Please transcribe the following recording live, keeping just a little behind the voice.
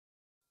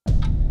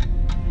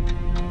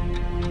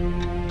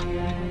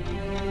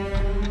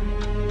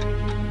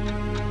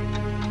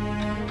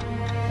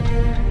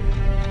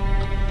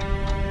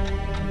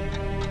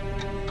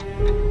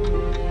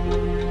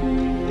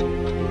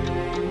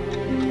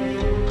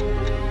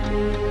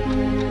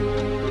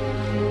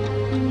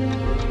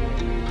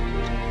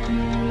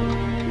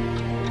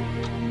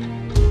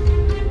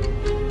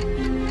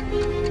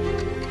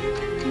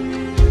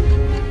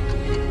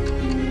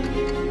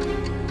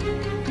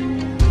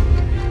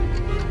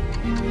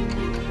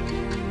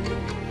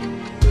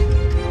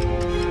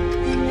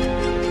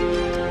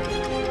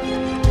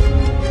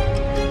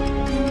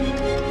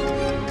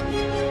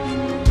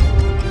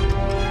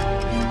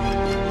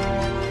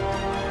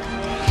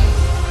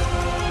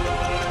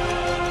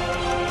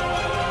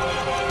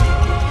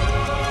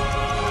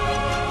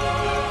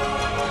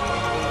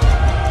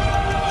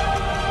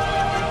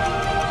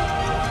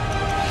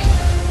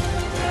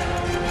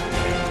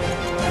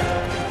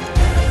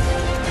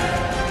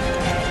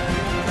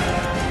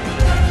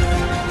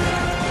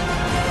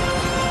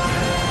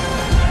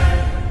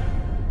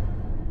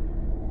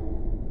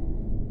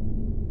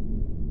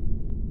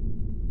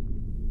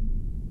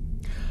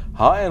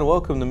Hi and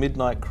welcome to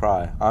Midnight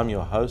Cry. I'm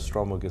your host,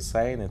 Romo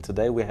Gussain, and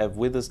today we have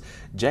with us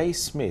Jay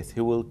Smith,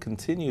 who will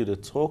continue to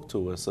talk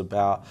to us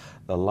about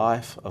the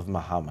life of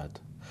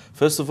Muhammad.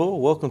 First of all,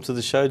 welcome to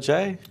the show,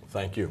 Jay.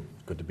 Thank you.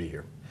 Good to be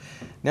here.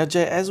 Now,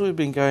 Jay, as we've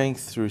been going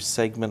through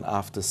segment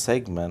after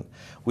segment,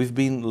 we've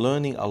been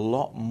learning a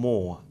lot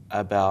more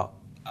about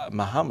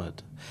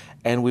Muhammad,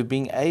 and we've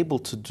been able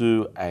to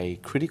do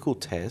a critical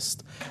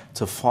test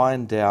to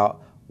find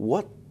out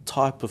what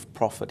type of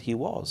prophet he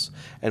was,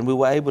 and we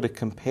were able to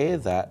compare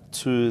that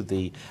to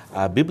the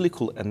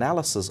biblical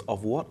analysis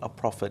of what a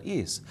prophet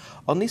is.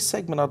 On this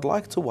segment, I'd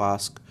like to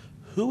ask,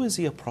 who is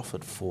he a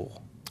prophet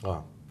for?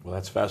 Oh, well,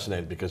 that's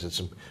fascinating because it's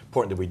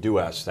important that we do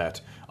ask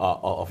that.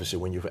 Obviously,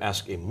 when you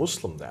ask a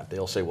Muslim that,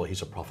 they'll say, well,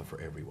 he's a prophet for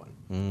everyone,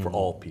 for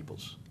all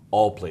peoples,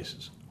 all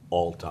places,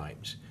 all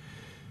times.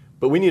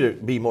 But we need to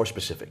be more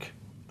specific.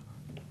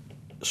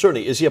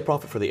 Certainly, is he a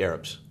prophet for the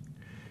Arabs?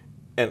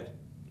 And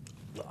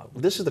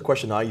this is the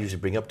question I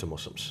usually bring up to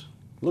Muslims.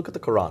 Look at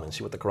the Quran and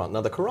see what the Quran... Now,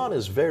 the Quran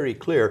is very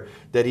clear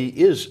that he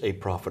is a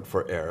prophet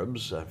for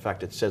Arabs. In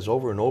fact, it says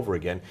over and over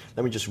again.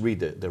 Let me just read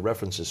the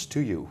references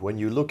to you. When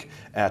you look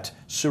at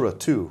Surah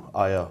 2,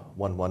 Ayah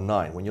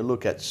 119. When you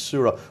look at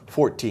Surah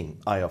 14,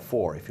 Ayah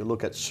 4. If you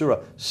look at Surah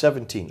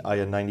 17,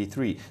 Ayah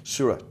 93.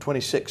 Surah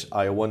 26,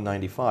 Ayah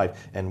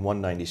 195 and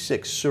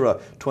 196. Surah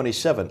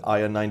 27,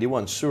 Ayah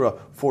 91. Surah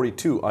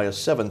 42, Ayah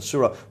 7.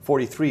 Surah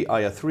 43,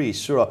 Ayah 3.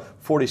 Surah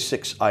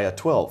 46, Ayah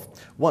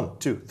 12. 1,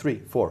 2, 3,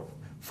 4.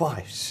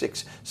 5,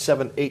 6,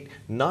 7, 8,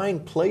 9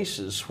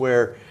 places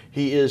where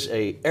he is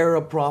an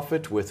Arab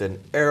prophet with an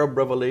Arab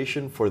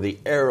revelation for the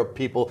Arab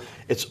people.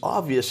 It's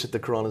obvious that the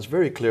Quran is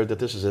very clear that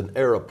this is an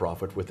Arab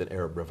prophet with an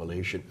Arab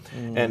revelation.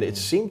 And it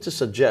seemed to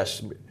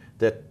suggest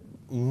that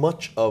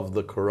much of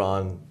the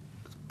Quran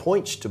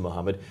points to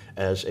Muhammad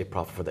as a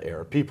prophet for the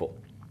Arab people.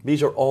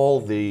 These are all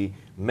the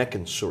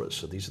Meccan surahs.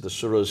 So these are the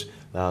surahs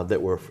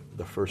that were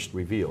the first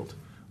revealed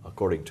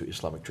according to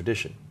Islamic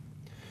tradition.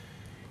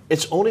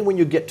 It's only when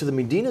you get to the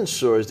Medinan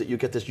surahs that you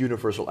get this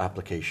universal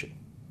application.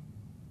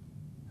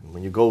 And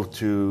when you go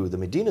to the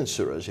Medinan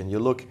surahs and you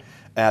look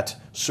at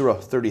Surah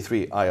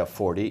 33, Ayah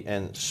 40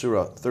 and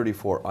Surah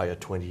 34, Ayah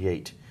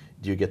 28,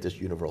 do you get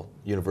this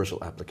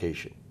universal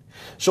application.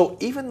 So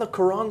even the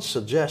Quran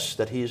suggests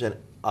that he is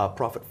a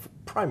prophet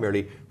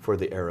primarily for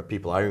the Arab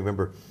people. I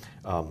remember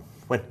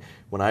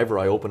whenever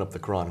I open up the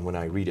Quran and when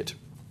I read it,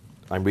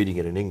 I'm reading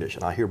it in English,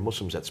 and I hear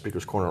Muslims at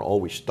Speaker's Corner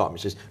always stop me and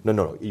says,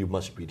 no, you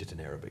must read it in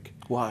Arabic.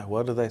 Why?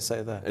 Why do they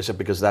say that? I said,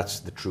 because that's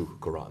the true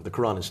Quran. The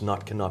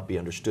Quran cannot be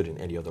understood in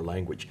any other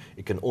language.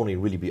 It can only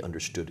really be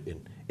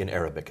understood in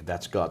Arabic.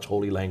 That's God's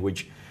holy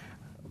language.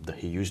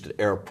 He used an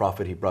Arab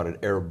prophet. He brought an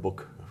Arab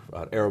book,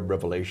 an Arab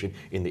revelation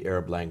in the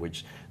Arab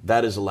language.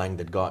 That is the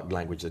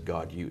language that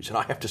God used. And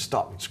I have to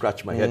stop and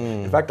scratch my head.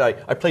 In fact, I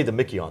play the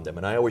Mickey on them,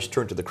 and I always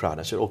turn to the crowd.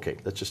 I said, okay,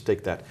 let's just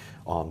take that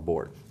on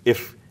board.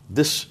 If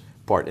this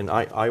part, and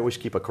I always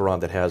keep a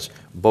Quran that has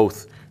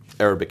both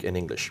Arabic and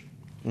English.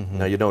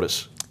 Now you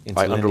notice,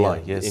 I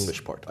underline the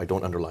English part. I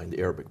don't underline the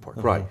Arabic part.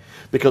 Right.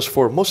 Because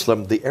for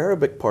Muslim, the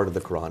Arabic part of the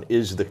Quran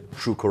is the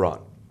true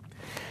Quran.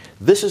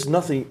 This is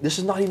not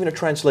even a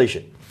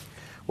translation.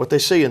 What they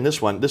say in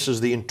this one, this is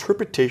the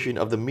interpretation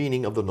of the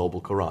meaning of the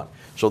Noble Quran.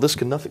 So this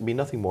can be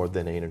nothing more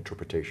than an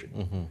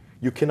interpretation.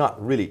 You cannot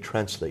really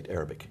translate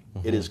Arabic.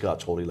 It is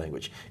God's holy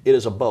language. It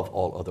is above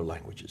all other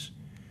languages.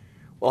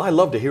 Well, I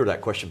love to hear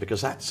that question because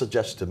that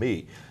suggests to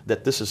me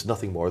that this is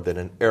nothing more than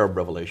an Arab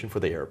revelation for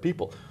the Arab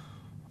people.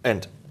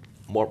 And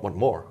one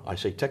more, I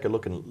say, take a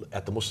look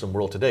at the Muslim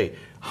world today.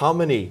 How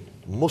many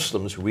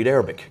Muslims read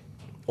Arabic?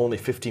 Only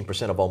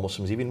 15% of all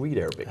Muslims even read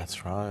Arabic.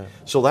 That's right.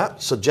 So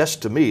that suggests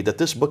to me that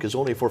this book is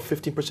only for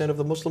 15% of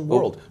the Muslim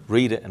world.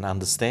 Read it and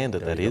understand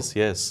it, that is,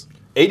 yes.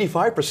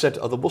 85%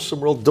 of the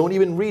Muslim world don't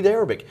even read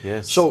Arabic.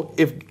 Yes. So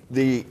if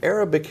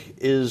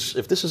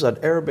this is an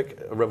Arabic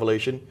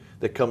revelation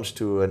that comes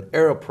to an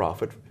Arab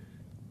prophet,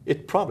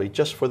 it's probably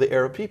just for the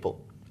Arab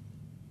people.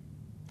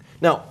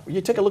 Now,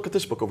 you take a look at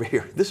this book over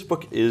here. This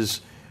book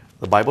is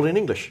the Bible in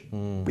English.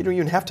 We don't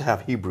even have to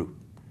have Hebrew.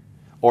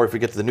 Or if we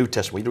get to the New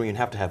Testament, we don't even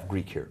have to have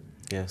Greek here.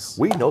 Yes.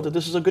 We know that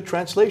this is a good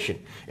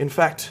translation. In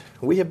fact,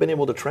 we have been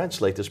able to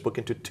translate this book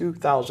into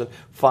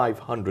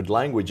 2,500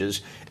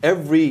 languages.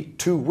 Every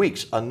 2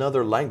 weeks,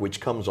 another language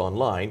comes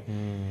online.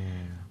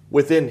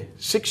 Within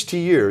 60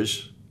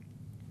 years,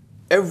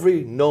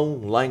 every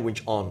known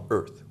language on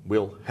earth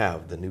will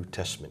have the New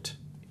Testament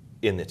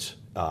in its,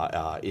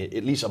 at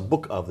least a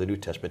book of the New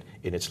Testament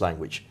in its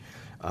language.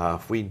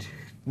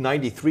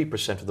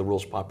 93% of the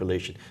world's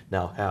population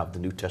now have the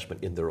New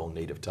Testament in their own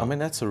native tongue. I mean,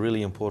 that's a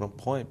really important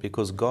point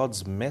because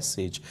God's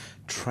message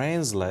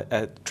transcends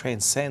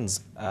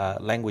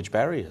language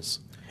barriers.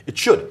 It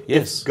should,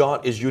 Yes. if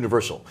God is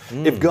universal.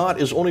 If God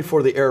is only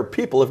for the Arab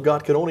people, if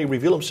God can only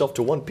reveal himself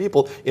to one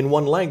people in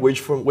one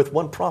language with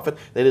one prophet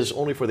that is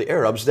only for the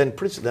Arabs, then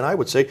I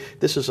would say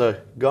this is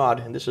a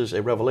God and this is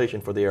a revelation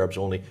for the Arabs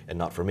only and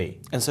not for me.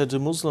 And so do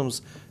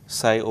Muslims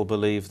say or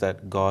believe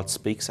that God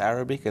speaks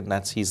Arabic and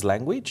that's his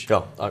language?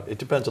 No, it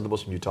depends on the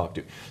Muslim you talk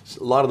to.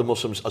 A lot of the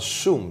Muslims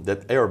assume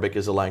that Arabic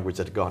is the language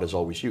that God has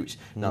always used.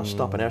 Now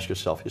stop and ask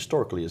yourself,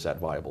 historically, is that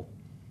viable?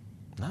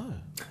 No,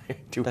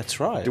 that's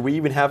right. Do we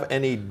even have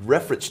any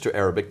reference to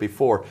Arabic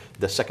before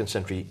the 2nd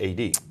century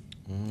AD?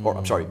 Or,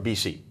 I'm sorry,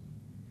 BC?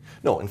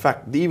 No, in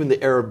fact, even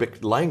the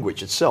Arabic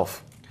language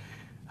itself,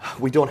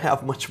 we don't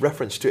have much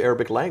reference to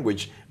Arabic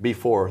language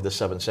before the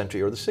 7th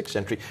century or the 6th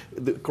century.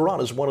 The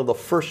Quran is one of the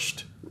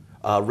first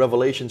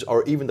revelations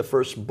or even the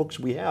first books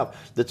we have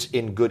that's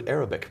in good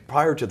Arabic.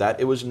 Prior to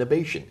that, it was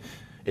Nabation.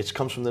 It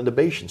comes from the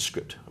Nabation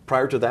script.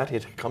 Prior to that,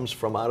 it comes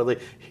from out of the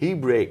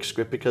Hebraic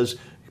script because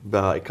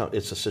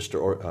it's a sister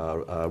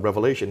or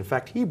revelation. In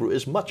fact, Hebrew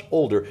is much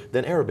older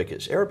than Arabic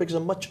is. Arabic is a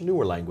much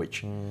newer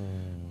language.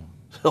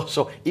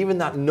 So even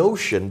that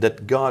notion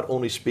that God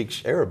only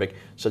speaks Arabic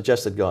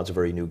suggests that God's a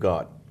very new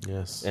God.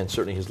 Yes. And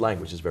certainly his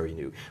language is very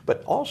new.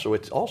 But also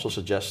it also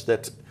suggests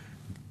that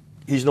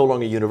he's no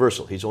longer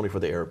universal. He's only for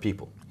the Arab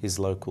people. He's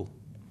local.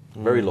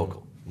 Very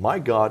local. My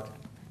God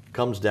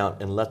comes down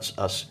and lets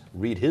us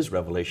read his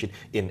revelation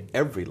in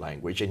every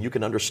language, and you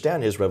can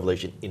understand his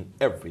revelation in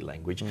every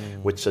language,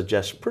 which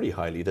suggests pretty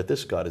highly that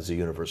this God is a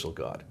universal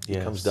God. He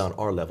Yes. comes down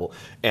our level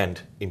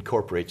and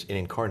incorporates and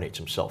incarnates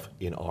himself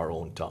in our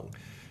own tongue.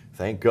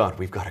 Thank God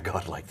we've got a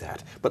God like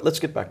that. But let's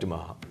get back to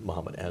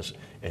Muhammad as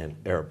an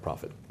Arab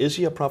prophet. Is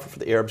he a prophet for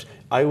the Arabs?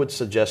 I would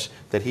suggest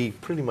that he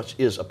pretty much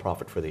is a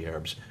prophet for the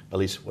Arabs, at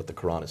least what the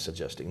Quran is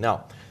suggesting.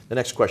 Now, the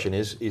next question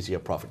is he a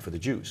prophet for the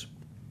Jews?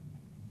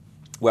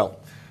 Well,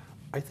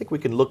 I think we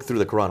can look through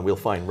the Quran. We'll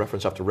find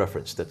reference after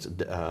reference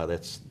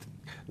that's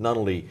not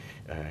only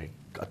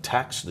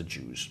attacks the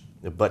Jews,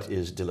 but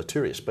is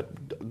deleterious.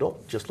 But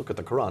don't just look at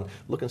the Quran.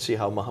 Look and see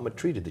how Muhammad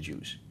treated the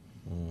Jews.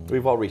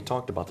 We've already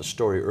talked about the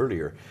story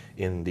earlier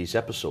in these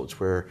episodes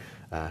where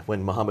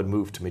when Muhammad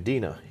moved to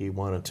Medina, he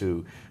wanted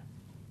to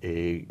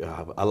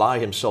ally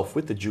himself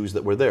with the Jews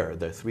that were there.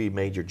 The three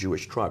major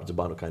Jewish tribes, the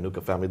Banu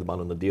Kainuka family, the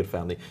Banu Nadir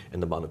family,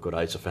 and the Banu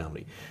Qurayza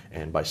family.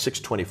 And by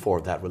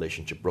 624, that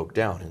relationship broke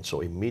down. And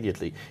so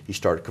immediately he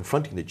started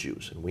confronting the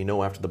Jews. And we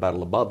know after the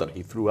Battle of Badr,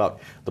 he threw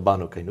out the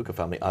Banu Kainuka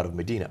family out of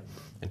Medina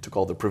and took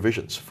all the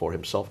provisions for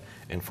himself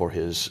and for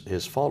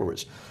his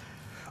followers.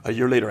 A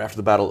year later, after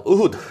the Battle of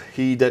Uhud,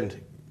 he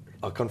then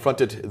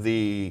confronted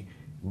the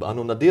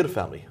Banu Nadir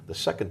family, the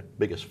second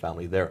biggest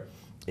family there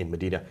in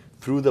Medina,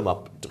 threw them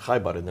up to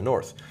Khaybar in the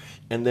north.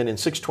 And then in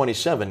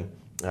 627,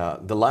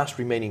 the last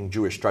remaining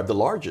Jewish tribe, the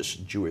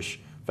largest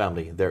Jewish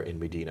family there in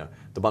Medina,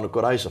 the Banu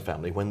Qurayza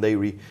family, when they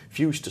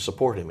refused to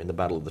support him in the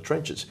Battle of the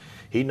Trenches,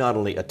 he not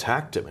only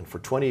attacked them, and for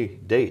 20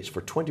 days,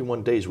 for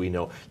 21 days we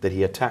know that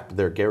he attacked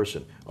their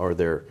garrison or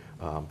their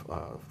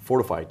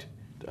fortified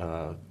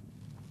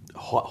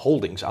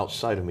holdings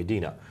outside of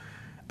Medina.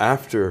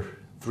 After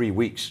 3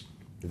 weeks,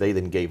 they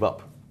then gave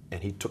up,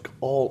 and he took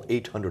all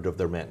 800 of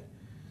their men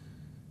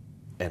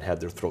and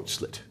had their throats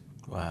slit.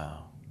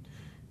 Wow.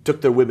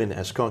 Took their women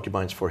as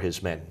concubines for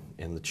his men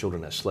and the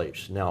children as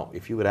slaves. Now,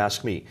 if you would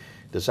ask me,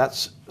 does that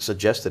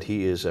suggest that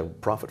he is a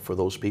prophet for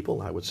those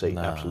people? I would say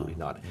absolutely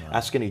not. No.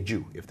 Ask any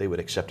Jew if they would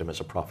accept him as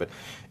a prophet.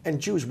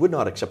 And Jews would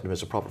not accept him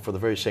as a prophet for the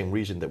very same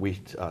reason that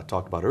we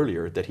talked about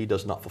earlier, that he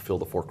does not fulfill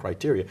the 4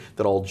 criteria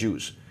that all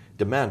Jews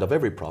demand of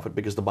every prophet,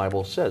 because the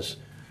Bible says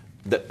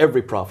that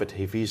every prophet,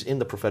 if he's in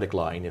the prophetic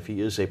line, if he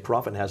is a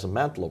prophet and has a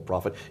mantle of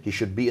prophet, he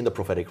should be in the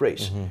prophetic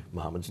race.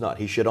 Muhammad's not.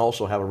 He should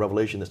also have a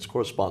revelation that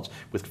corresponds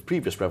with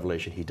previous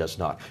revelation. He does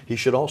not. He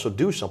should also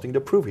do something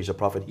to prove he's a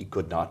prophet. He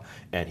could not.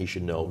 And he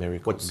should know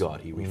what God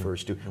he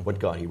refers to, what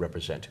God he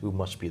represents, who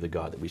must be the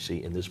God that we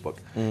see in this book.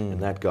 And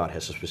that God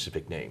has a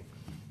specific name.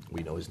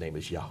 We know his name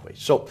is Yahweh.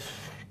 So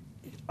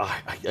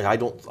I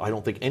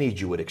don't think any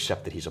Jew would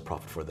accept that he's a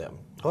prophet for them.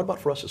 How about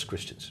for us as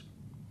Christians?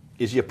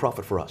 Is he a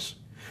prophet for us?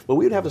 Well,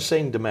 we would have the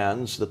same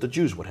demands that the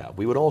Jews would have.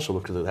 We would also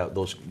look at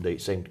those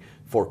same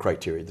 4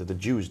 criteria that the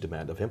Jews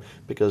demand of him,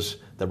 because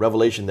the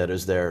revelation that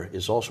is there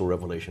is also a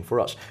revelation for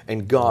us.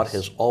 And God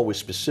has always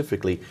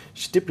specifically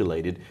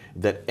stipulated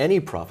that any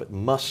prophet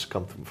must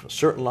come from a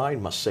certain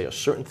line, must say a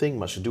certain thing,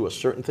 must do a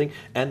certain thing,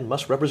 and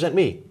must represent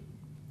me.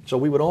 So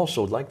we would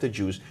also, like the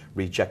Jews,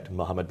 reject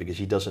Muhammad because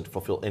he doesn't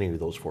fulfill any of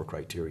those 4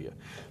 criteria.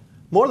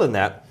 More than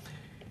that,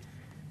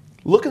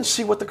 look and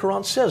see what the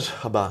Quran says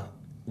about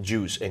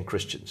Jews and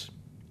Christians.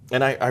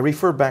 And I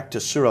refer back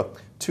to Surah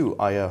 2,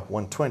 Ayah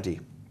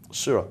 120,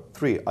 Surah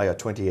 3, Ayah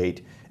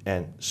 28,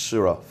 and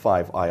Surah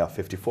 5, Ayah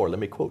 54. Let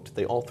me quote.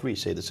 They all 3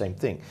 say the same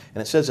thing.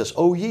 And it says this,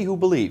 O ye who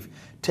believe,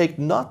 take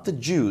not the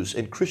Jews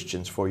and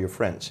Christians for your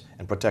friends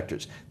and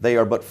protectors. They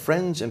are but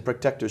friends and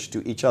protectors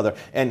to each other.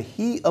 And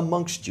he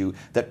amongst you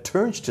that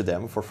turns to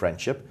them for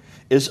friendship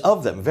is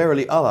of them.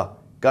 Verily Allah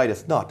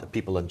guideth not a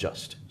people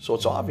unjust. So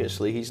it's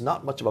obviously he's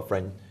not much of a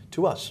friend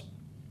to us.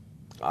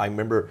 I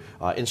remember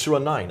in Surah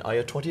 9,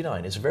 Ayah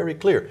 29, it's very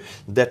clear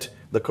that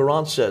the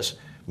Quran says,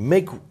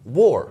 make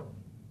war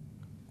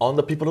on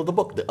the people of the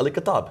book, the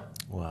Al-Kitab.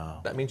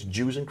 Wow. That means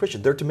Jews and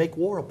Christians. They're to make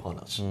war upon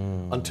us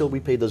until we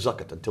pay the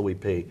zakat, until we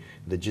pay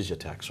the jizya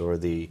tax, or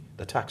the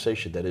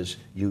taxation that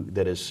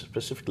is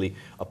specifically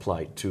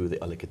applied to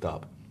the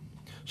Al-Kitab.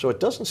 So it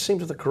doesn't seem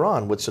that the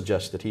Quran would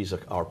suggest that he's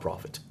our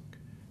prophet.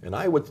 And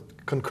I would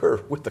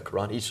concur with the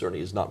Quran. He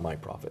certainly is not my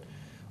prophet.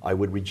 I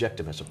would reject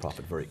him as a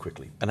prophet very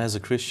quickly. And as a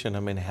Christian, I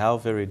mean, how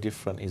very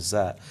different is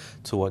that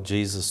to what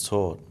Jesus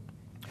taught?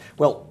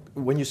 Well,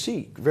 when you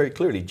see very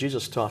clearly,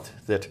 Jesus taught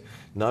that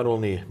not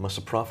only must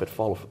a prophet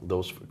follow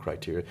those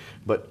criteria,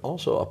 but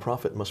also a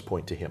prophet must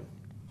point to him.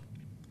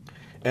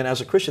 And as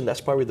a Christian,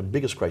 that's probably the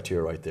biggest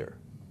criteria right there.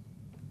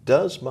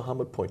 Does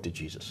Muhammad point to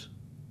Jesus?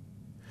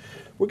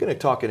 We're going to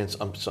talk in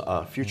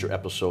a future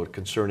episode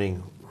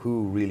concerning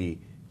who really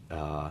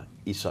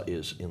Isa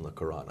is in the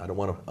Quran. I don't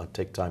want to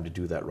take time to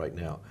do that right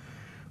now.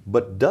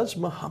 But does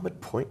Muhammad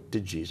point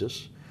to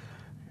Jesus?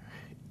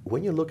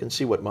 When you look and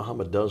see what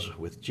Muhammad does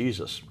with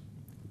Jesus,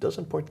 it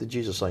doesn't point to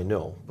Jesus, I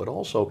know, but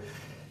also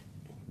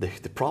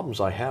the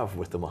problems I have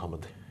with the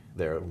Muhammad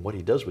there and what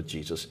he does with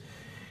Jesus,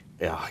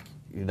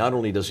 not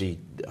only does he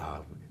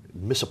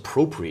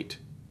misappropriate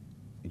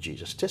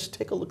Jesus, just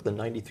take a look at the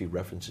 93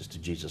 references to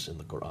Jesus in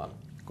the Quran,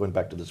 going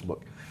back to this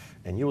book,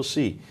 and you will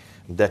see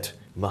that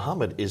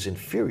Muhammad is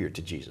inferior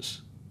to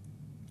Jesus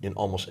in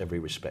almost every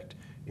respect.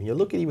 And you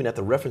look even at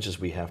the references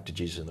we have to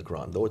Jesus in the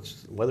Quran, though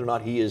it's whether or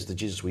not he is the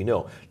Jesus we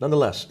know.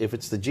 Nonetheless, if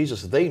it's the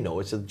Jesus they know,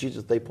 it's the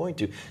Jesus they point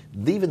to,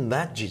 even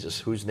that Jesus,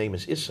 whose name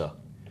is Isa,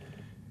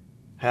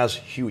 has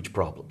huge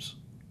problems.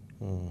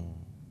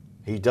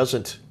 He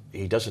doesn't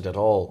at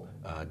all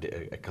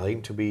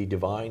claim to be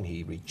divine.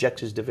 He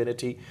rejects his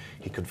divinity.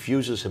 He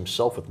confuses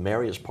himself with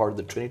Mary as part of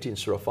the Trinity in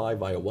Surah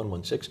 5, Ayah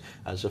 116,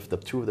 as if the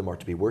two of them are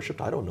to be worshipped.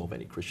 I don't know of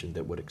any Christian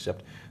that would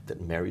accept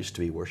that Mary is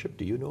to be worshipped.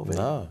 Do you know of any?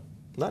 No.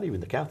 Not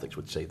even the Catholics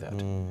would say that.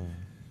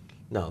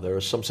 Now, there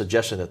is some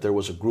suggestion that there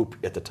was a group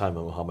at the time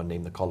of Muhammad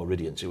named the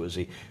Collyridians. It was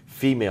a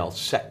female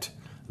sect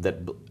that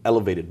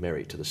elevated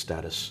Mary to the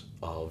status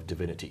of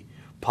divinity.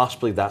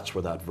 Possibly that's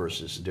where that verse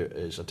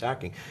is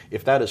attacking.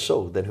 If that is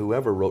so, then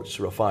whoever wrote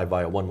Surah 5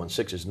 Ayah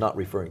 116 is not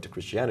referring to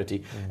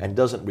Christianity and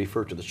doesn't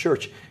refer to the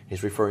church.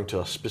 He's referring to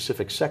a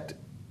specific sect,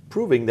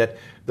 proving that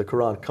the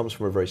Quran comes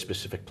from a very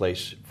specific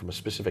place, from a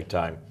specific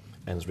time,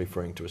 and is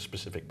referring to a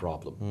specific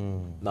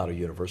problem, not a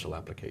universal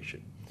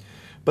application.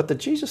 But the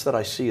Jesus that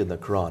I see in the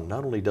Quran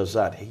not only does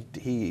that,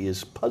 he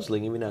is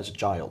puzzling even as a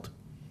child.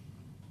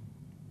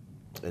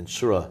 In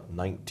Surah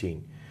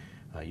 19,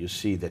 you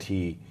see that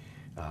he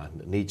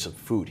needs some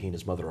food. He and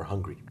his mother are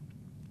hungry.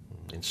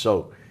 And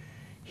so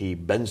he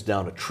bends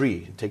down a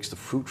tree and takes the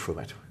fruit from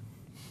it,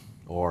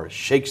 or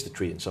shakes the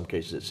tree in some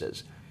cases it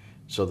says,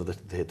 so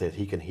that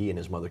he and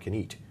his mother can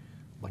eat,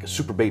 like a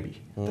super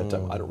baby. At that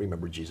time, I don't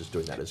remember Jesus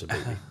doing that as a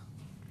baby.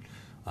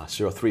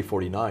 Surah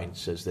 349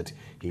 says that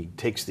he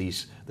takes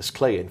this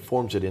clay and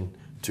forms it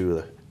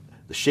into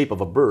the shape of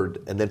a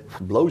bird and then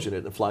blows in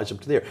it and flies up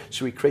to there.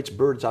 So he creates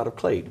birds out of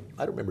clay.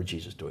 I don't remember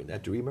Jesus doing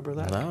that. Do you remember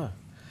that? No.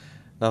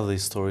 None of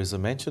these stories are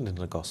mentioned in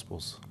the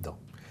Gospels. No.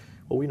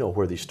 Well, we know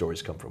where these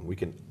stories come from. We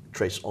can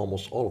trace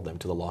almost all of them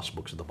to the lost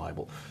books of the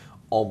Bible,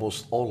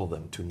 almost all of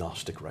them to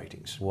Gnostic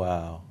writings.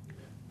 Wow.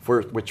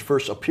 Which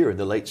first appear in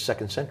the late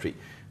 2nd century,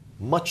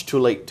 much too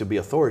late to be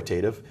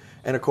authoritative,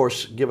 and of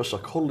course give us a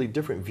totally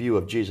different view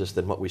of Jesus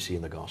than what we see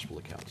in the Gospel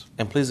accounts.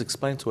 And please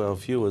explain to our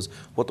viewers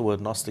what the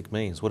word Gnostic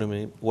means. What do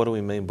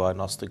we mean by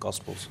Gnostic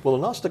Gospels? Well,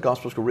 the Gnostic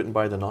Gospels were written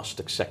by the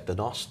Gnostic sect. The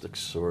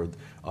Gnostics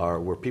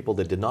were people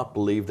that did not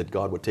believe that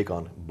God would take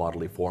on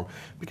bodily form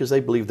because they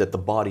believed that the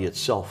body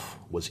itself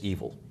was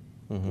evil.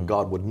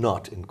 God would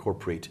not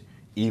incorporate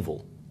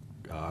evil,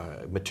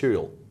 a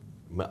material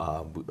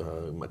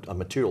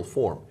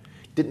form.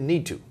 Didn't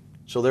need to.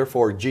 So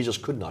therefore, Jesus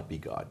could not be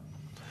God.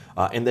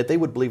 And that they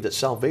would believe that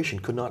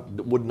salvation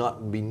would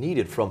not be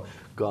needed from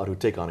God who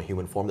take on a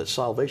human form, that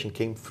salvation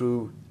came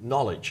through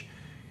knowledge,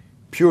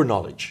 pure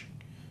knowledge.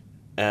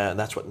 And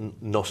that's what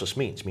gnosis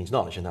means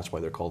knowledge, and that's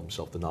why they're called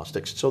themselves the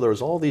Gnostics. So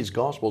there's all these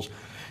Gospels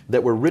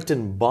that were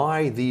written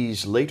by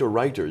these later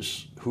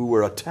writers who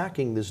were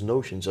attacking these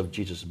notions of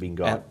Jesus being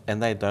God.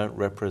 And they don't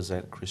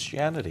represent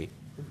Christianity.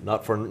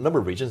 Not for a number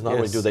of reasons. Not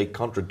only do they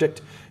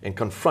contradict and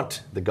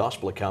confront the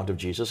gospel account of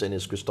Jesus and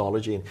his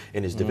Christology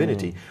and his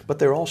divinity, but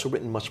they're also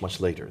written much, much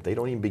later. They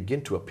don't even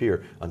begin to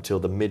appear until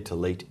the mid to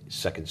late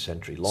 2nd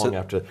century, long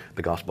after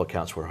the gospel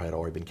accounts had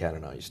already been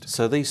canonized.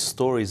 So these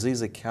stories,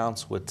 these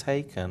accounts were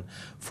taken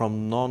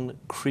from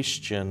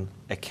non-Christian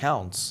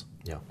accounts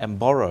and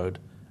borrowed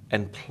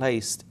and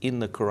placed in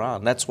the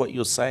Quran. That's what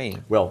you're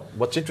saying. Well,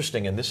 what's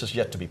interesting, and this is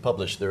yet to be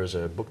published, there is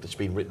a book that's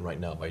being written right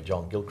now by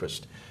John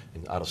Gilchrist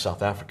out of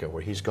South Africa,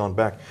 where he's gone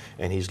back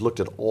and he's looked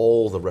at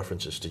all the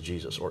references to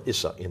Jesus or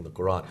Isa in the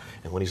Quran.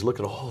 And when he's looked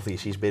at all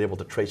these, he's been able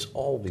to trace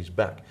all these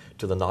back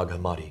to the Nag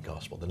Hammadi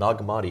Gospel. The Nag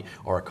Hammadi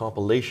are a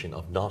compilation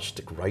of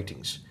Gnostic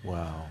writings.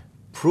 Wow.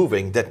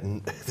 proving that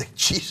the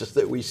Jesus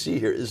that we see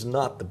here is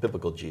not the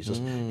biblical Jesus.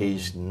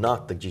 He's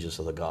not the Jesus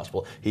of the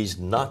gospel. He's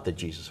not the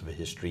Jesus of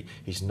history.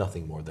 He's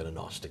nothing more than a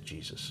Gnostic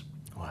Jesus.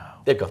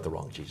 Wow. They've got the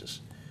wrong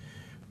Jesus.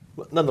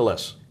 But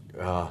nonetheless,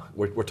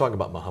 we're talking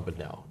about Muhammad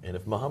now. And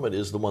if Muhammad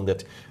is the one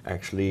that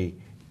actually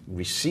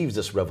receives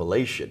this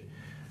revelation,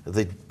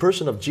 the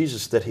person of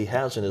Jesus that he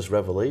has in his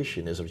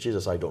revelation is of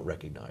Jesus I don't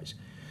recognize.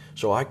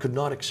 So I could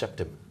not accept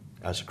him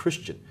as a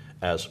Christian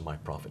as my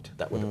prophet.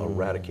 That would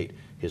eradicate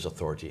his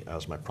authority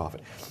as my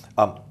prophet.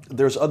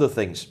 There's other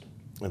things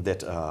that,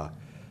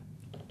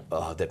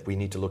 that we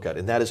need to look at,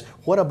 and that is,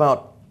 what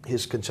about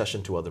his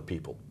concession to other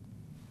people?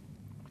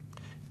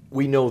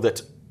 We know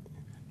that,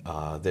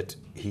 that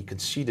he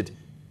conceded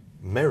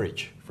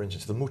marriage, for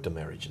instance, the muta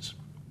marriages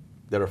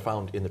that are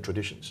found in the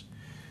traditions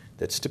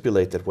that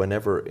stipulate that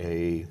whenever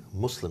a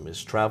Muslim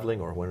is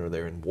traveling or whenever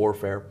they're in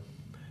warfare,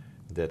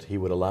 that he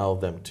would allow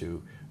them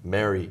to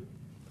marry,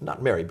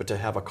 not marry, but to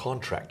have a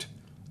contract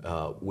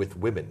with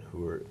women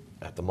who are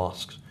at the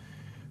mosques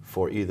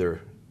for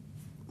either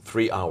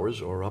 3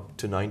 hours or up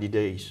to 90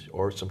 days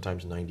or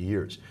sometimes 90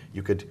 years.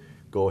 You could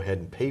go ahead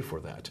and pay for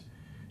that.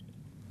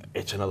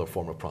 It's another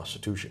form of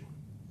prostitution.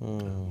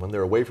 When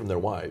they're away from their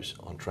wives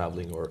on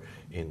traveling or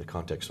in the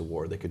context of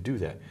war, they could do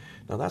that.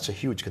 Now that's a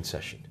huge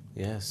concession.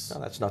 Yes.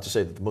 Now that's not to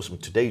say that the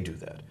Muslims today do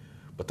that,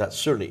 but that's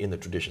certainly in the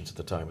traditions at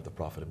the time of the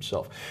Prophet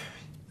himself.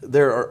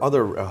 There are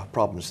other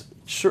problems.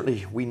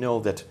 Certainly we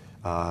know that,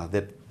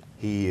 that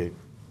he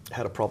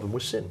had a problem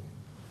with sin.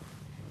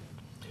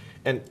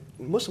 And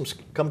Muslims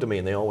come to me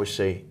and they always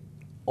say,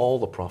 all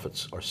the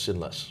prophets are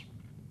sinless.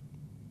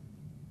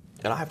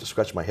 And I have to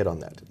scratch my head on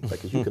that,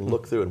 because you can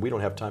look through, and we don't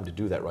have time to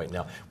do that right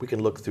now. We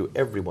can look through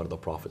every one of the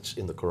prophets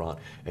in the Quran,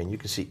 and you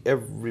can see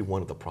every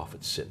one of the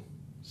prophets sin.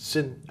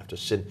 Sin after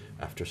sin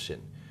after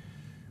sin.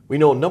 We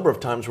know a number of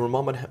times where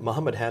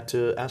Muhammad had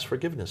to ask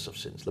forgiveness of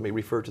sins. Let me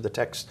refer to the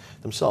text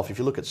themselves. If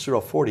you look at Surah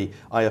 40,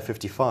 Ayah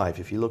 55.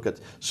 If you look at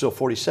Surah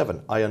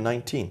 47, Ayah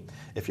 19.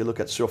 If you look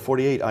at Surah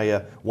 48,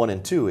 Ayah 1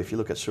 and 2. If you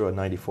look at Surah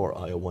 94,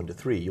 Ayah 1 to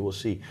 3, you will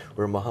see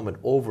where Muhammad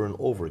over and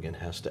over again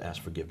has to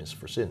ask forgiveness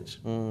for sins.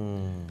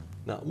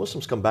 Now,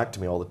 Muslims come back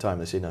to me all the time.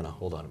 They say, no,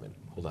 hold on a minute.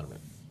 Hold on a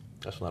minute.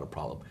 That's not a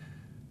problem.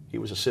 He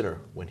was a sinner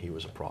when he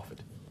was a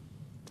prophet.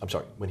 I'm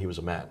sorry, when he was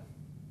a man.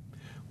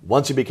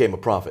 Once he became a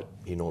prophet,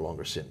 he no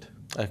longer sinned.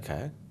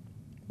 Okay.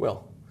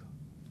 Well,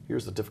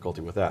 here's the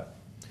difficulty with that.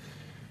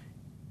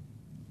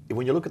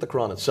 When you look at the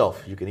Quran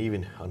itself, you can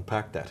even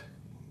unpack that.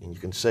 And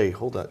you can say,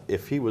 hold on,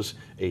 if he was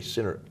a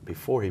sinner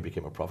before he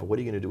became a prophet, what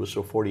are you going to do with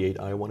Surah 48,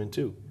 Ayah 1 and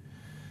 2?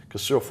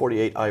 Because Surah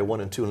 48, Ayah 1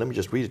 and 2, and let me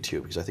just read it to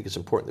you, because I think it's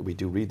important that we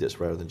do read this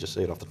rather than just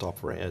say it off the top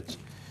of our heads.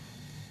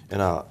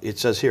 And it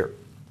says here,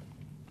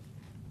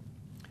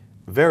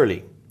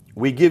 verily,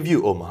 we give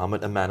you, O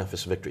Muhammad, a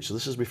manifest victory. So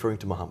this is referring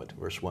to Muhammad,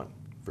 verse 1.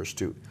 Verse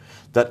 2,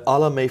 that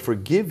Allah may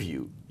forgive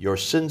you your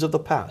sins of the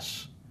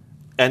past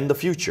and the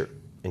future,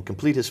 and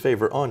complete his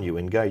favor on you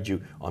and guide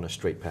you on a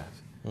straight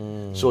path.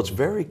 So it's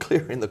very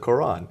clear in the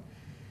Quran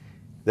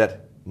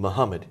that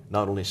Muhammad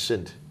not only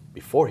sinned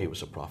before he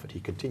was a prophet, he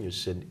continues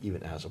to sin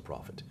even as a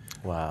prophet.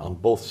 Wow. On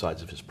both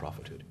sides of his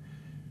prophethood.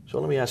 So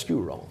let me ask you,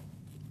 Raul,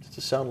 does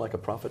this sound like a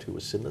prophet who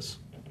was sinless?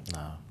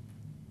 No.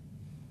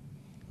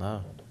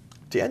 No.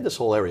 To end this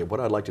whole area, what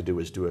I'd like to do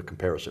is do a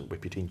comparison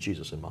between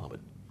Jesus and Muhammad.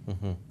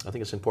 I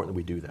think it's important that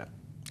we do that.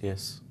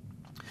 Yes.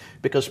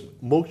 Because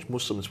most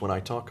Muslims, when I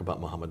talk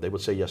about Muhammad, they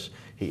would say, yes,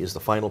 he is the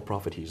final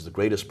prophet, he's the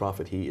greatest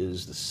prophet, he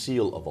is the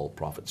seal of all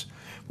prophets,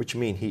 which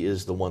means he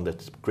is the one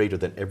that's greater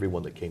than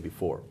everyone that came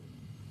before.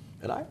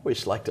 And I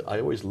always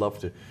love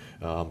to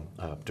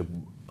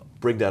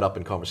bring that up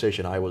in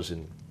conversation. I was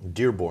in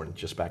Dearborn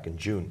just back in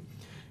June,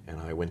 and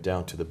I went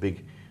down to the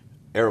big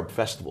Arab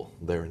festival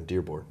there in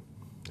Dearborn.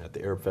 At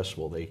the Arab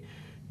festival, they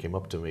came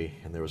up to me,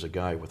 and there was a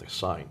guy with a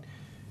sign,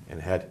 and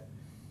it had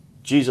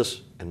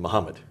Jesus and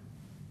Muhammad.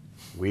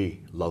 We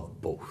love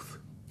both.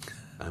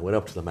 I went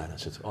up to the man and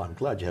said, oh, I'm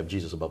glad you have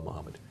Jesus above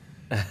Muhammad.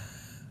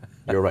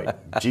 You're right.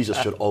 Jesus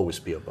should always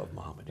be above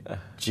Muhammad.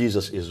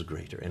 Jesus is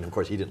greater. And of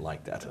course, he didn't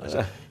like that. He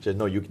said,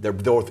 no, they're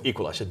both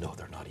equal. I said, no,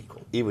 they're not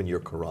equal. Even your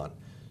Quran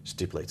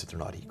stipulates that they're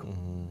not equal.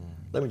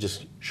 Let me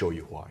just show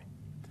you why.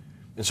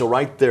 And so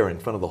right there in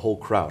front of the whole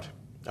crowd,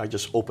 I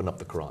just opened up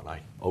the Quran.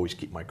 I always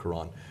keep my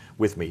Quran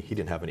with me. He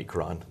didn't have any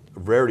Quran.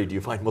 Rarely do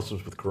you find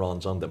Muslims with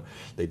Qurans on them.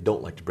 They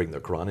don't like to bring their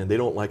Quran, and they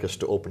don't like us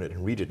to open it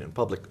and read it in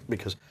public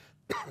because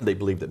they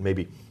believe that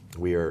maybe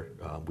we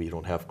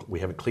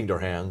haven't cleaned our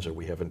hands, or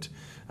we haven't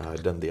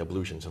done the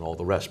ablutions and all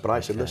the rest. But I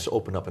said, let's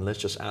open up and let's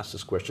just ask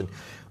this question,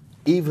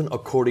 even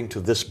according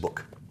to this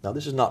book. Now,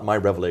 this is not my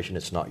revelation.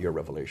 It's not your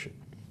revelation.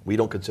 We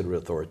don't consider it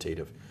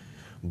authoritative,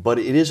 but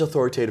it is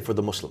authoritative for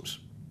the Muslims.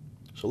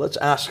 So let's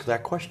ask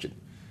that question.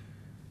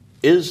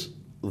 Does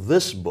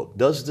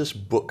this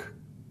book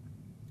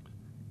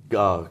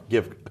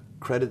give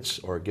credits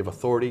or give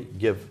authority,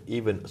 give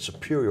even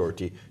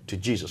superiority to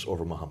Jesus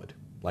over Muhammad,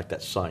 like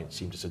that sign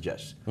seemed to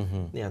suggest?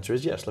 The answer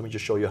is yes. Let me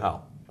just show you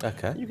how.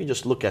 Okay. You can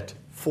just look at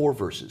 4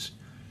 verses.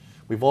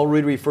 We've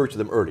already referred to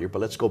them earlier, but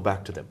let's go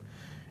back to them.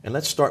 And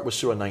let's start with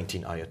Surah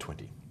 19, Ayah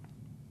 20.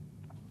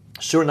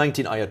 Surah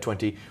 19, ayah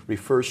 20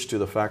 refers to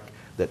the fact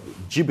that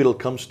Jibril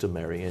comes to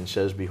Mary and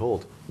says,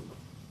 behold,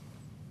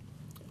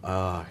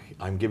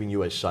 I'm giving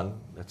you a son.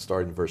 That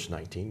started in verse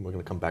 19. We're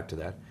going to come back to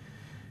that.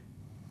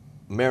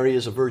 Mary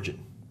is a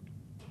virgin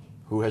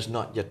who has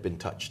not yet been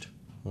touched.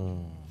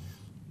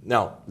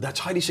 Now, that's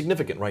highly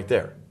significant right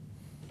there.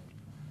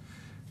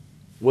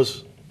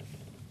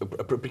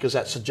 Because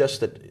that suggests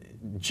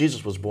that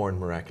Jesus was born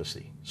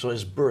miraculously. So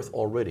his birth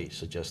already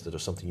suggests that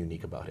there's something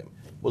unique about him.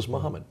 Was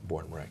Muhammad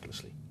born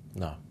miraculously?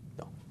 No.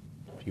 No.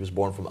 He was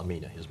born from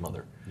Amina, his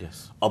mother.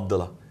 Yes.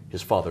 Abdullah,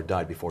 his father,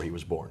 died before he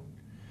was born.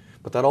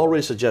 But that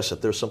already suggests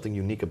that there's something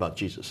unique about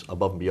Jesus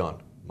above and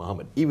beyond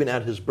Muhammad. Even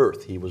at his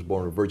birth, he was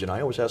born of a virgin.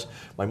 I always ask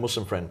my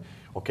Muslim friend,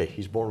 okay,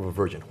 he's born of a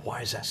virgin.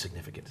 Why is that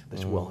significant? They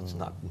say, well, it's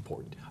not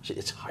important. I say,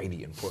 it's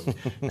highly important.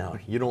 Now,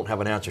 you don't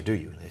have an answer, do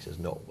you? And he says,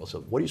 no. Well,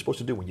 so what are you supposed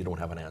to do when you don't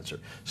have an answer?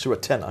 Surah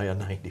 10, ayah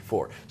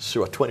 94.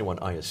 Surah 21,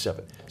 ayah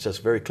 7. It says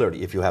very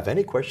clearly, if you have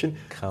any question,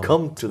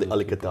 come to the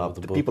Al-Kitab,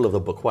 the people of the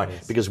book. Why?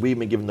 Yes. Because we've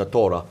been given the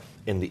Torah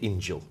and the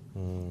Injil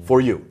for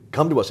you.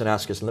 Come to us and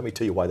ask us, and let me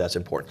tell you why that's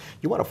important.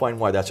 You want to find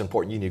why that's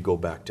important, you need to go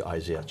back to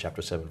Isaiah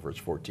chapter 7, verse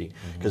 14.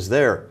 Because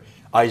there,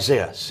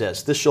 Isaiah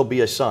says, this shall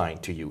be a sign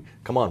to you.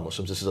 Come on,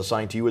 Muslims, this is a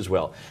sign to you as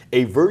well.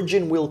 A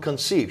virgin will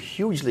conceive.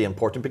 Hugely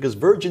important, because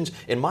virgins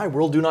in my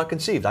world do not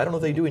conceive. I don't know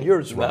if they do in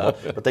yours, Ronald,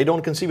 but they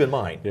don't conceive in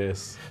mine.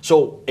 Yes.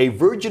 So a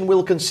virgin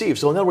will conceive.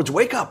 So in other words,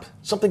 wake up.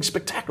 Something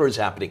spectacular is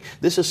happening.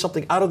 This is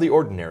something out of the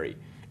ordinary.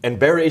 And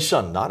bear a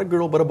son, not a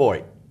girl, but a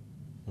boy.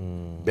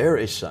 Bear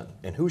a son.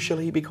 And who shall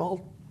he be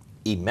called?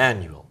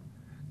 Emmanuel,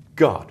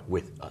 God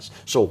with us.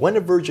 So when a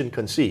virgin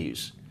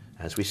conceives,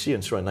 as we see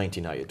in Surah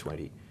 19, ayah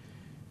 20,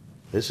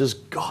 this is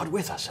God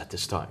with us at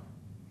this time.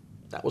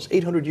 That was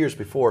 800 years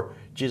before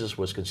Jesus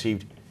was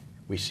conceived.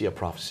 We see a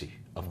prophecy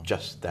of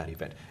just that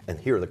event. And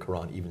here the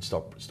Quran even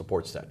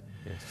supports that.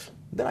 Yes.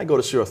 Then I go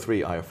to Surah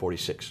 3, ayah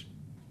 46.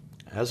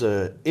 As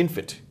an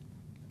infant,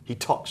 he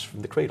talks from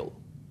the cradle.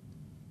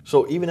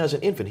 So even as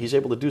an infant, he's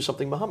able to do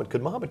something Muhammad.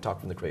 Could Muhammad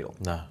talk from the cradle?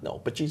 No.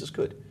 No, but Jesus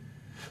could.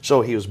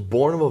 So he was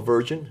born of a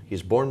virgin.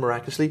 He's born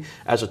miraculously.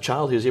 As a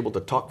child, he was able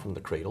to talk from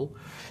the cradle.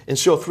 In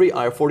Surah 3,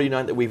 ayah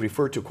 49, that we've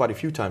referred to quite a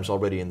few times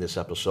already in this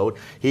episode,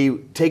 he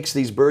takes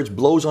these birds,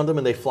 blows on them,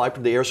 and they fly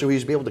through the air, so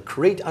he's able to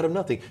create out of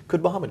nothing.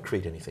 Could Muhammad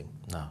create anything?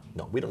 No.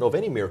 No, we don't know of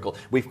any miracle.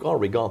 We've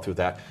already gone through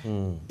that.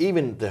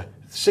 Even the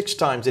 6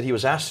 times that he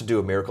was asked to do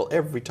a miracle,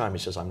 every time he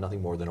says, I'm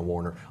nothing more than a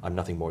warner, I'm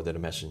nothing more than a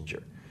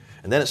messenger.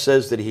 And then it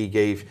says that he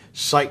gave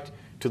sight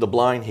to the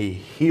blind, he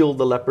healed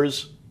the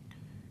lepers.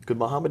 Could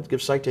Muhammad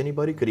give sight to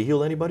anybody? Could he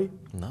heal anybody?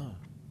 No.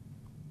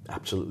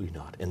 Absolutely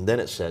not. And then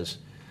it says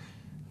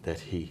that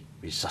he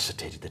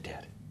resuscitated the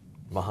dead.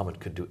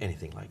 Muhammad could do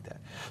anything like that.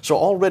 So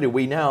already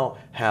we now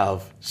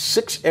have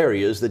 6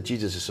 areas that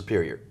Jesus is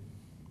superior.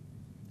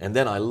 And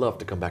then I love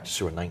to come back to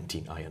Surah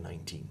 19, ayah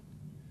 19.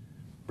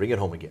 Bring it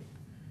home again.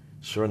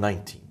 Surah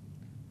 19.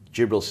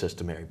 Jibril says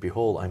to Mary,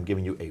 behold, I'm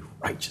giving you a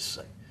righteous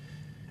son,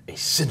 a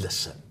sinless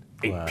son,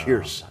 a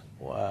pure son.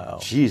 Wow.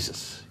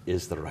 Jesus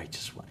is the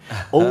righteous one.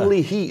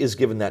 Only he is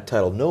given that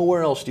title.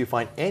 Nowhere else do you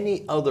find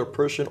any other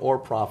person or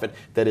prophet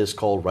that is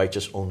called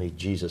righteous. Only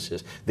Jesus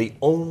is. The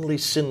only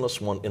sinless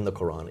one in the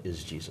Quran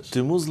is Jesus.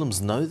 Do Muslims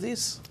know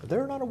this?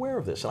 They're not aware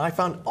of this. And I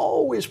found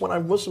always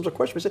when Muslims are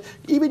questioning, I say,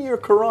 even your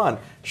Quran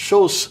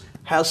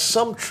has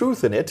some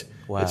truth in it.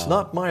 Wow. It's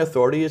not my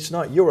authority, it's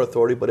not your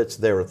authority, but it's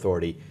their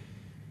authority.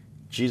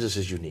 Jesus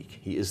is unique.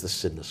 He is the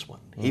sinless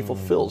one. He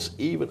fulfills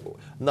even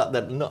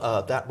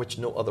that which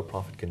no other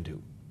prophet can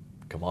do.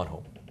 Come on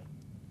home.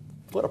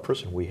 What a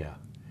person we have.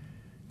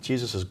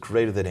 Jesus is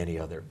greater than any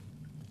other.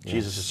 Yes.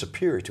 Jesus is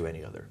superior to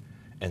any other,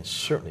 and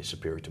certainly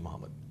superior to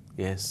Muhammad.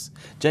 Yes.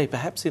 Jay,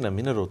 perhaps in a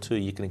minute or two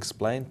you can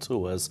explain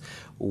to us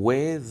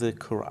where the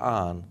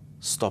Quran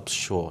stops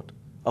short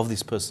of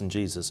this person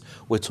Jesus.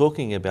 We're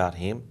talking about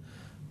him.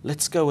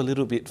 Let's go a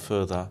little bit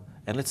further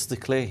and let's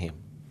declare him.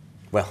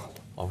 Well,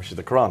 obviously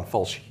the Quran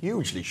falls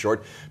hugely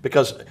short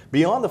because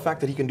beyond the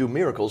fact that he can do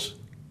miracles,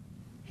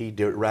 he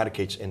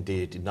eradicates and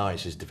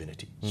denies his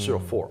divinity. Surah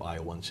 4,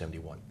 ayah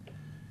 171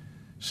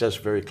 says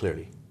very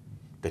clearly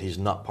that he's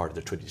not part of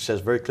the Trinity. It says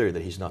very clearly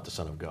that he's not the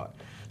Son of God.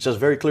 It says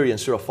very clearly in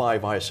Surah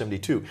 5, ayah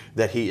 72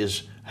 that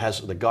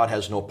that God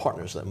has no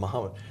partners,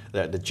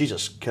 that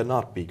Jesus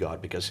cannot be God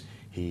because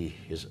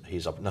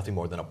he's nothing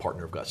more than a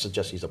partner of God. It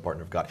suggests he's a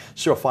partner of God.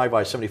 Surah 5,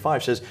 ayah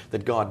 75 says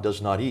that God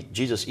does not eat.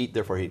 Jesus eat,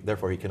 therefore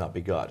he cannot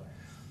be God.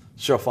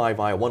 Surah 5,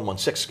 ayah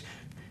 116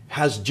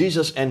 has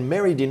Jesus and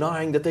Mary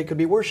denying that they could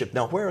be worshipped.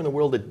 Now, where in the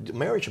world did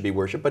Mary should be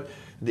worshipped? But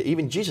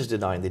even Jesus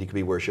denying that he could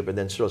be worshipped. And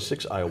then Surah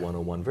 6, ayah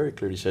 101 very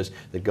clearly says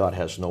that God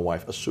has no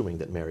wife, assuming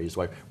that Mary is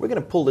the wife. We're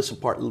going to pull this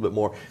apart a little bit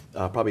more,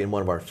 probably in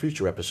one of our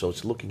future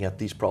episodes, looking at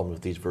these problems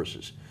with these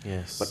verses.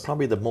 Yes. But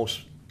probably the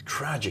most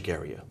tragic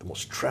area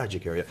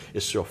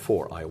is Surah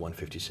 4, ayah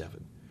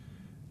 157,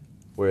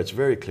 where it's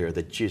very clear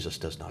that Jesus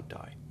does not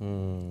die,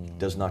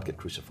 does not get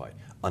crucified.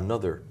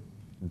 Another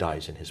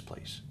dies in his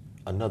place.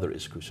 Another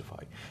is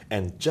crucified.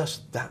 And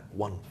just that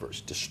one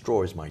verse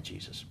destroys my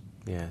Jesus.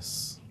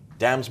 Yes.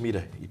 Damns me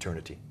to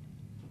eternity.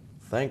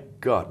 Thank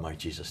God my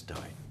Jesus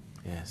died.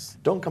 Yes.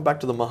 Don't come back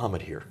to the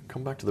Muhammad here.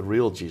 Come back to the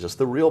real Jesus,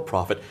 the real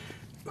prophet,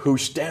 who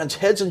stands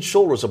heads and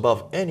shoulders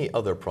above any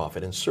other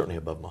prophet, and certainly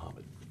above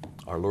Muhammad,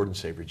 our Lord and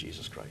Savior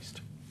Jesus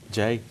Christ.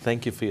 Jay,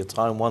 thank you for your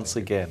time once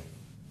again.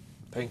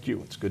 Thank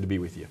you. It's good to be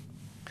with you.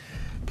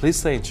 Please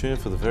stay in tune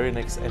for the very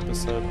next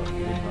episode of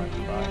Midnight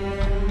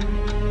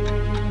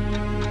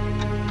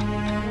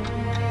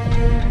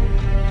Cry.